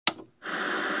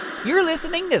You're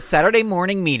listening to Saturday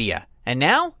Morning Media. And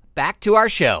now, back to our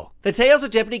show. The Tales of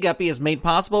Deputy Guppy is made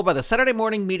possible by the Saturday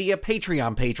Morning Media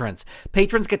Patreon patrons.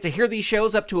 Patrons get to hear these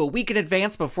shows up to a week in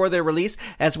advance before their release,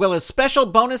 as well as special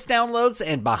bonus downloads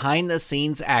and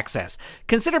behind-the-scenes access.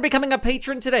 Consider becoming a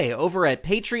patron today over at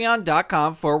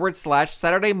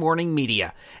patreon.com/Saturday Morning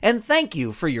Media. And thank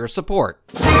you for your support.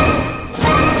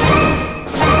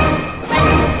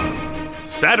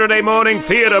 Saturday Morning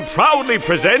Theater proudly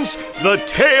presents The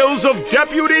Tales of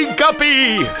Deputy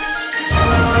Guppy.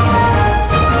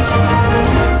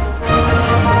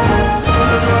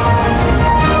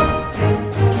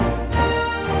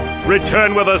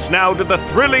 Return with us now to the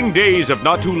thrilling days of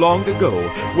not too long ago,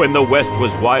 when the West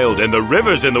was wild and the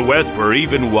rivers in the West were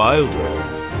even wilder.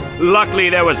 Luckily,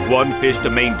 there was one fish to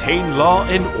maintain law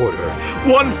and order.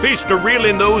 One fish to reel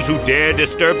in those who dare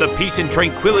disturb the peace and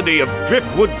tranquility of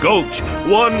Driftwood Gulch.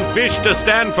 One fish to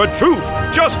stand for truth,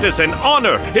 justice, and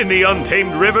honor in the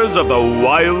untamed rivers of the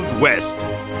Wild West.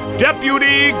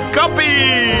 Deputy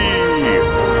Guppy!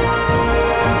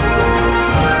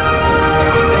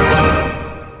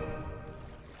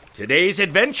 Today's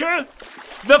adventure?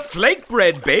 The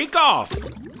Flakebread Bake Off!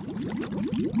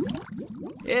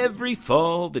 Every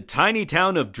fall, the tiny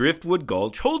town of Driftwood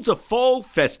Gulch holds a fall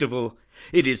festival.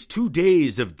 It is 2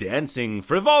 days of dancing,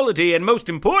 frivolity, and most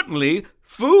importantly,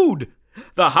 food.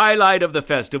 The highlight of the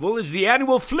festival is the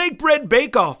annual Flakebread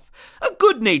Bake Off, a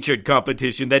good-natured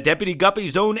competition that Deputy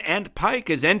Guppy's own Aunt Pike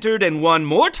has entered and won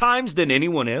more times than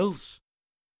anyone else.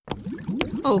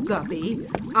 Oh, Guppy,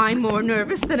 I'm more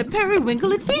nervous than a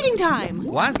periwinkle at feeding time.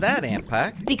 Why's that, Aunt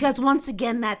Pike? Because once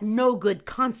again that no-good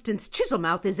Constance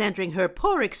Chiselmouth is entering her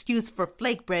poor excuse for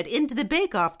flakebread into the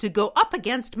bake-off to go up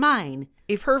against mine.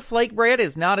 If her flake bread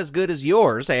is not as good as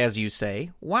yours, as you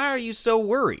say, why are you so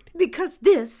worried? Because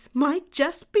this might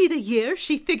just be the year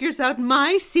she figures out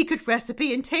my secret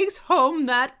recipe and takes home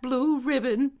that blue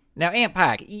ribbon. Now, Aunt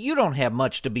Pike, you don't have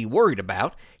much to be worried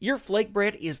about. Your flake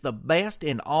bread is the best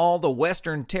in all the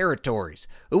Western territories.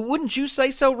 Wouldn't you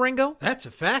say so, Ringo? That's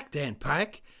a fact, Aunt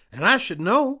Pike. And I should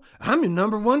know. I'm your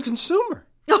 #1 consumer.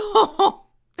 Oh,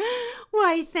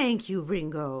 why, thank you,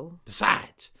 Ringo.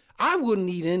 Besides, I wouldn't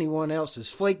eat anyone else's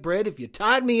flake bread if you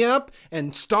tied me up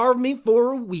and starved me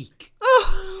for a week.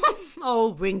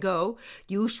 Oh, Ringo,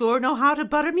 you sure know how to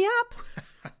butter me up.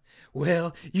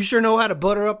 Well, you sure know how to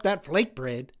butter up that flake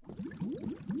bread.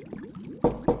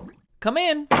 Come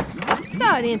in.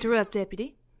 Sorry to interrupt,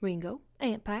 Deputy. Ringo,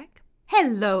 Aunt Pike.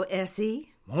 Hello, Essie.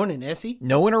 Morning, Essie.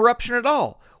 No interruption at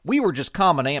all. We were just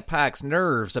calming Aunt Pike's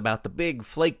nerves about the big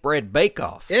flake bread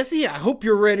bake-off. Essie, I hope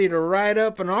you're ready to write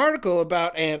up an article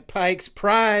about Aunt Pike's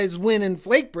prize-winning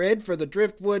flake bread for the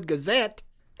Driftwood Gazette.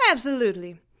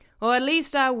 Absolutely. Or at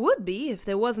least I would be if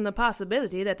there wasn't a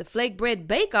possibility that the Flakebread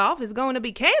Bake Off is going to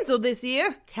be canceled this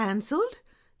year. Canceled?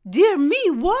 Dear me,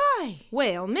 why?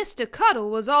 Well, Mr.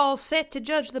 Cuddle was all set to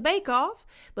judge the bake-off,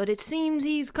 but it seems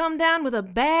he's come down with a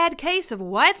bad case of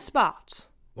white spots.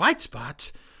 White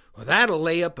spots? Well, that'll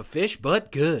lay up a fish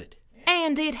but good.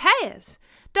 And it has.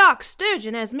 Doc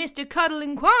Sturgeon has Mr. Cuddle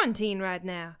in quarantine right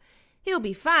now. He'll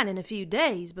be fine in a few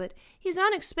days, but his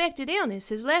unexpected illness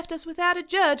has left us without a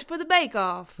judge for the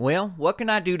bake-off. Well, what can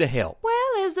I do to help?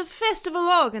 Well, as the festival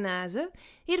organizer,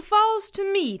 it falls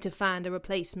to me to find a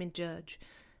replacement judge.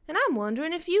 And I'm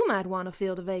wondering if you might want to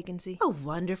fill the vacancy. A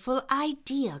wonderful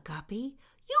idea, Guppy.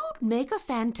 You'd make a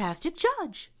fantastic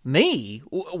judge. Me?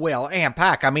 Well, Aunt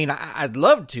Pike, I'd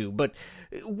love to, but,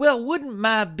 well, wouldn't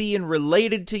my being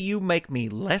related to you make me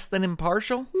less than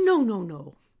impartial?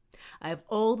 No. I have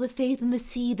all the faith in the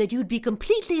sea that you'd be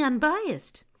completely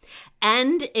unbiased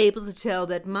and able to tell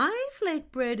that my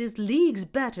flake bread is leagues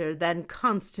better than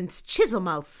Constance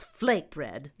Chiselmouth's flake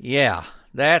bread. Yeah,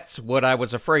 that's what I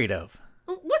was afraid of.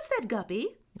 What's that,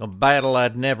 Guppy? A battle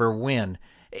I'd never win.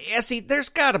 Essie, there's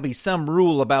got to be some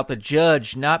rule about the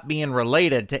judge not being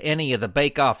related to any of the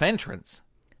bake-off entrants.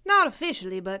 Not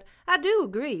officially, but I do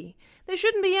agree. There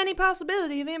shouldn't be any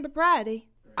possibility of impropriety.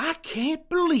 I can't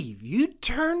believe you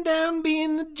turned down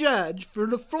being the judge for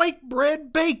the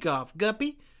Flakebread Bake Off,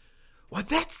 Guppy. Well,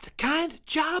 that's the kind of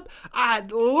job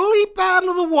I'd leap out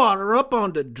of the water up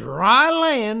onto dry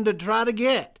land to try to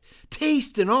get.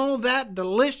 Tasting all that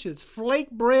delicious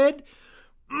flake bread.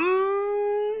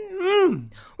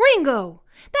 Ringo,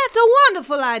 that's a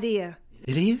wonderful idea.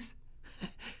 It is?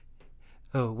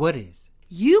 Oh, what is?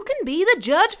 You can be the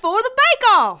judge for the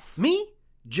bake-off. Me?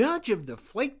 Judge of the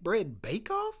Flakebread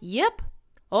Bake Off? Yep.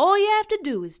 All you have to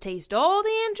do is taste all the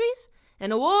entries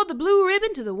and award the blue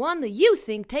ribbon to the one that you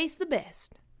think tastes the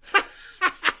best.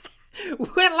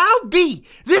 Well, I'll be.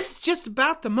 This is just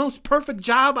about the most perfect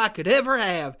job I could ever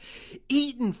have.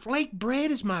 Eating flake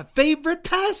bread is my favorite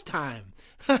pastime.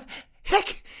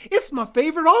 Heck, it's my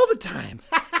favorite all the time.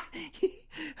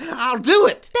 I'll do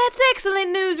it. That's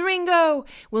excellent news, Ringo.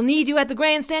 We'll need you at the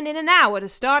grandstand in an hour to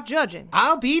start judging.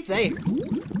 I'll be there.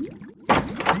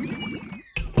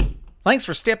 Thanks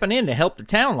for stepping in to help the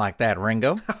town like that,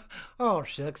 Ringo. Oh,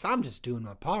 shucks, I'm just doing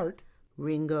my part.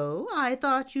 Ringo, I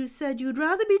thought you said you'd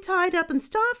rather be tied up and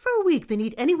starve for a week than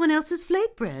eat anyone else's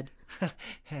flake bread.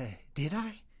 Did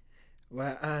I?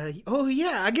 Well, oh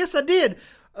yeah, I guess I did.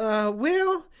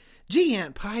 Well, gee,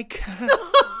 Aunt Pike.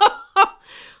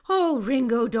 Oh,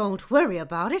 Ringo, don't worry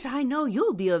about it. I know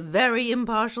you'll be a very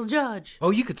impartial judge.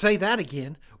 Oh, you could say that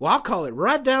again. Well, I'll call it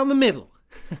right down the middle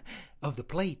of the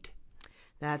plate.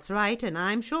 That's right, and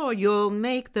I'm sure you'll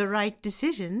make the right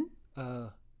decision.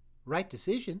 Right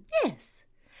decision? Yes.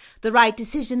 The right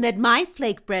decision that my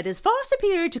flake bread is far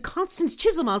superior to Constance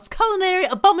Chiselmouth's culinary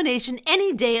abomination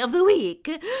any day of the week.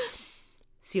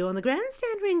 See you on the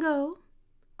grandstand, Ringo.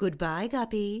 Goodbye,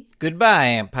 Guppy. Goodbye,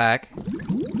 Aunt Pike.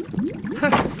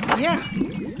 Yeah.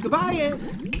 Goodbye, Aunt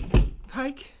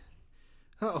Pike.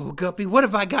 Oh, Guppy, what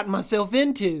have I gotten myself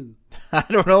into? I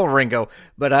don't know, Ringo,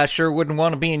 but I sure wouldn't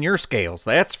want to be in your scales,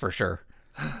 that's for sure.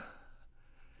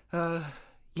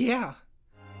 Yeah.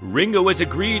 Ringo has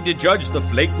agreed to judge the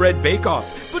Flakebread Bake Off,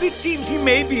 but it seems he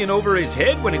may be in over his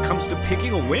head when it comes to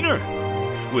picking a winner.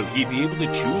 Will he be able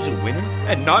to choose a winner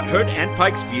and not hurt Aunt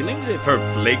Pike's feelings if her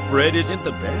flake bread isn't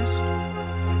the best?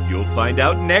 You'll find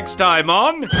out next time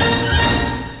on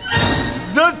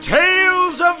The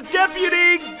Tales of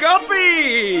Deputy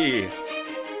Guppy!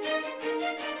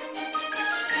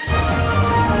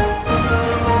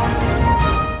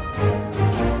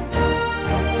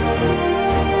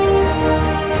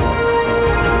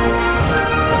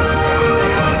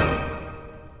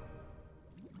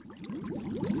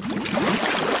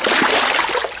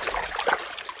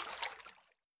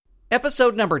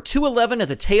 Episode number 211 of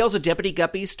The Tales of Deputy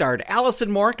Guppy starred Alison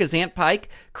Mork as Aunt Pike,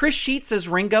 Chris Sheets as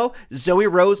Ringo, Zoe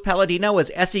Rose Palladino as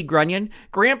Essie Grunion,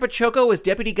 Grant Baciocco as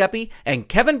Deputy Guppy, and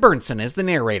Kevin Berntson as the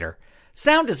narrator.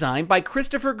 Sound design by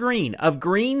Christopher Green of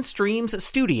GreenStreams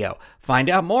Studio. Find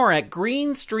out more at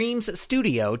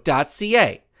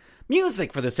greenstreamsstudio.ca.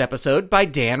 Music for this episode by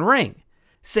Dan Ring.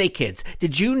 Say kids,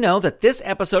 did you know that this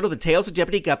episode of The Tales of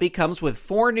Deputy Guppy comes with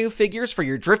 4 new figures for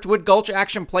your Driftwood Gulch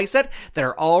action playset that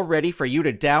are all ready for you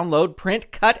to download,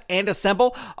 print, cut, and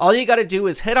assemble? All you gotta do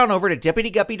is head on over to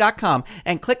DeputyGuppy.com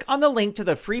and click on the link to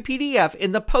the free PDF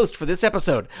in the post for this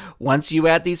episode. Once you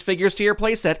add these figures to your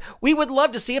playset, we would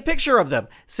love to see a picture of them.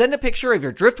 Send a picture of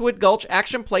your Driftwood Gulch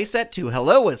action playset to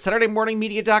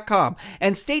hello@SaturdayMorningMedia.com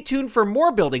and stay tuned for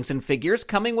more buildings and figures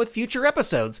coming with future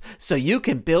episodes so you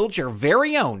can build your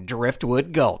very own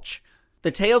Driftwood Gulch.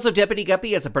 The Tales of Deputy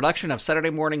Guppy is a production of Saturday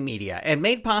Morning Media and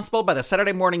made possible by the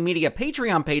Saturday Morning Media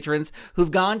Patreon patrons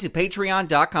who've gone to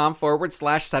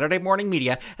patreon.com/Saturday Morning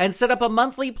Media and set up a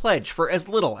monthly pledge for as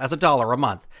little as $1 a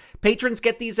month. Patrons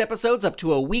get these episodes up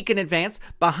to a week in advance,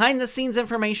 behind-the-scenes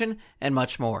information, and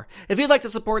much more. If you'd like to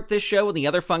support this show and the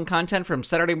other fun content from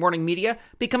Saturday Morning Media,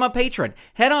 become a patron.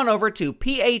 Head on over to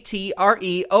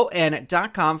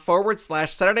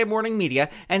patreon.com/Saturday Morning Media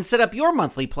and set up your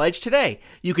monthly pledge today.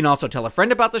 You can also tell a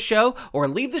friend about the show or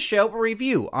leave the show a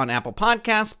review on Apple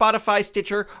Podcasts, Spotify,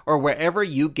 Stitcher, or wherever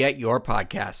you get your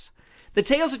podcasts. The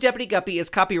Tales of Deputy Guppy is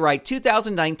copyright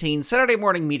 2019 Saturday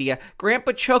Morning Media, Grant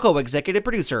Baciocco executive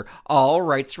producer, all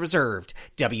rights reserved.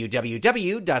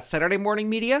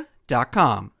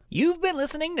 www.SaturdayMorningMedia.com. You've been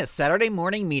listening to Saturday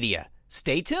Morning Media.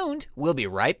 Stay tuned, we'll be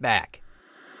right back.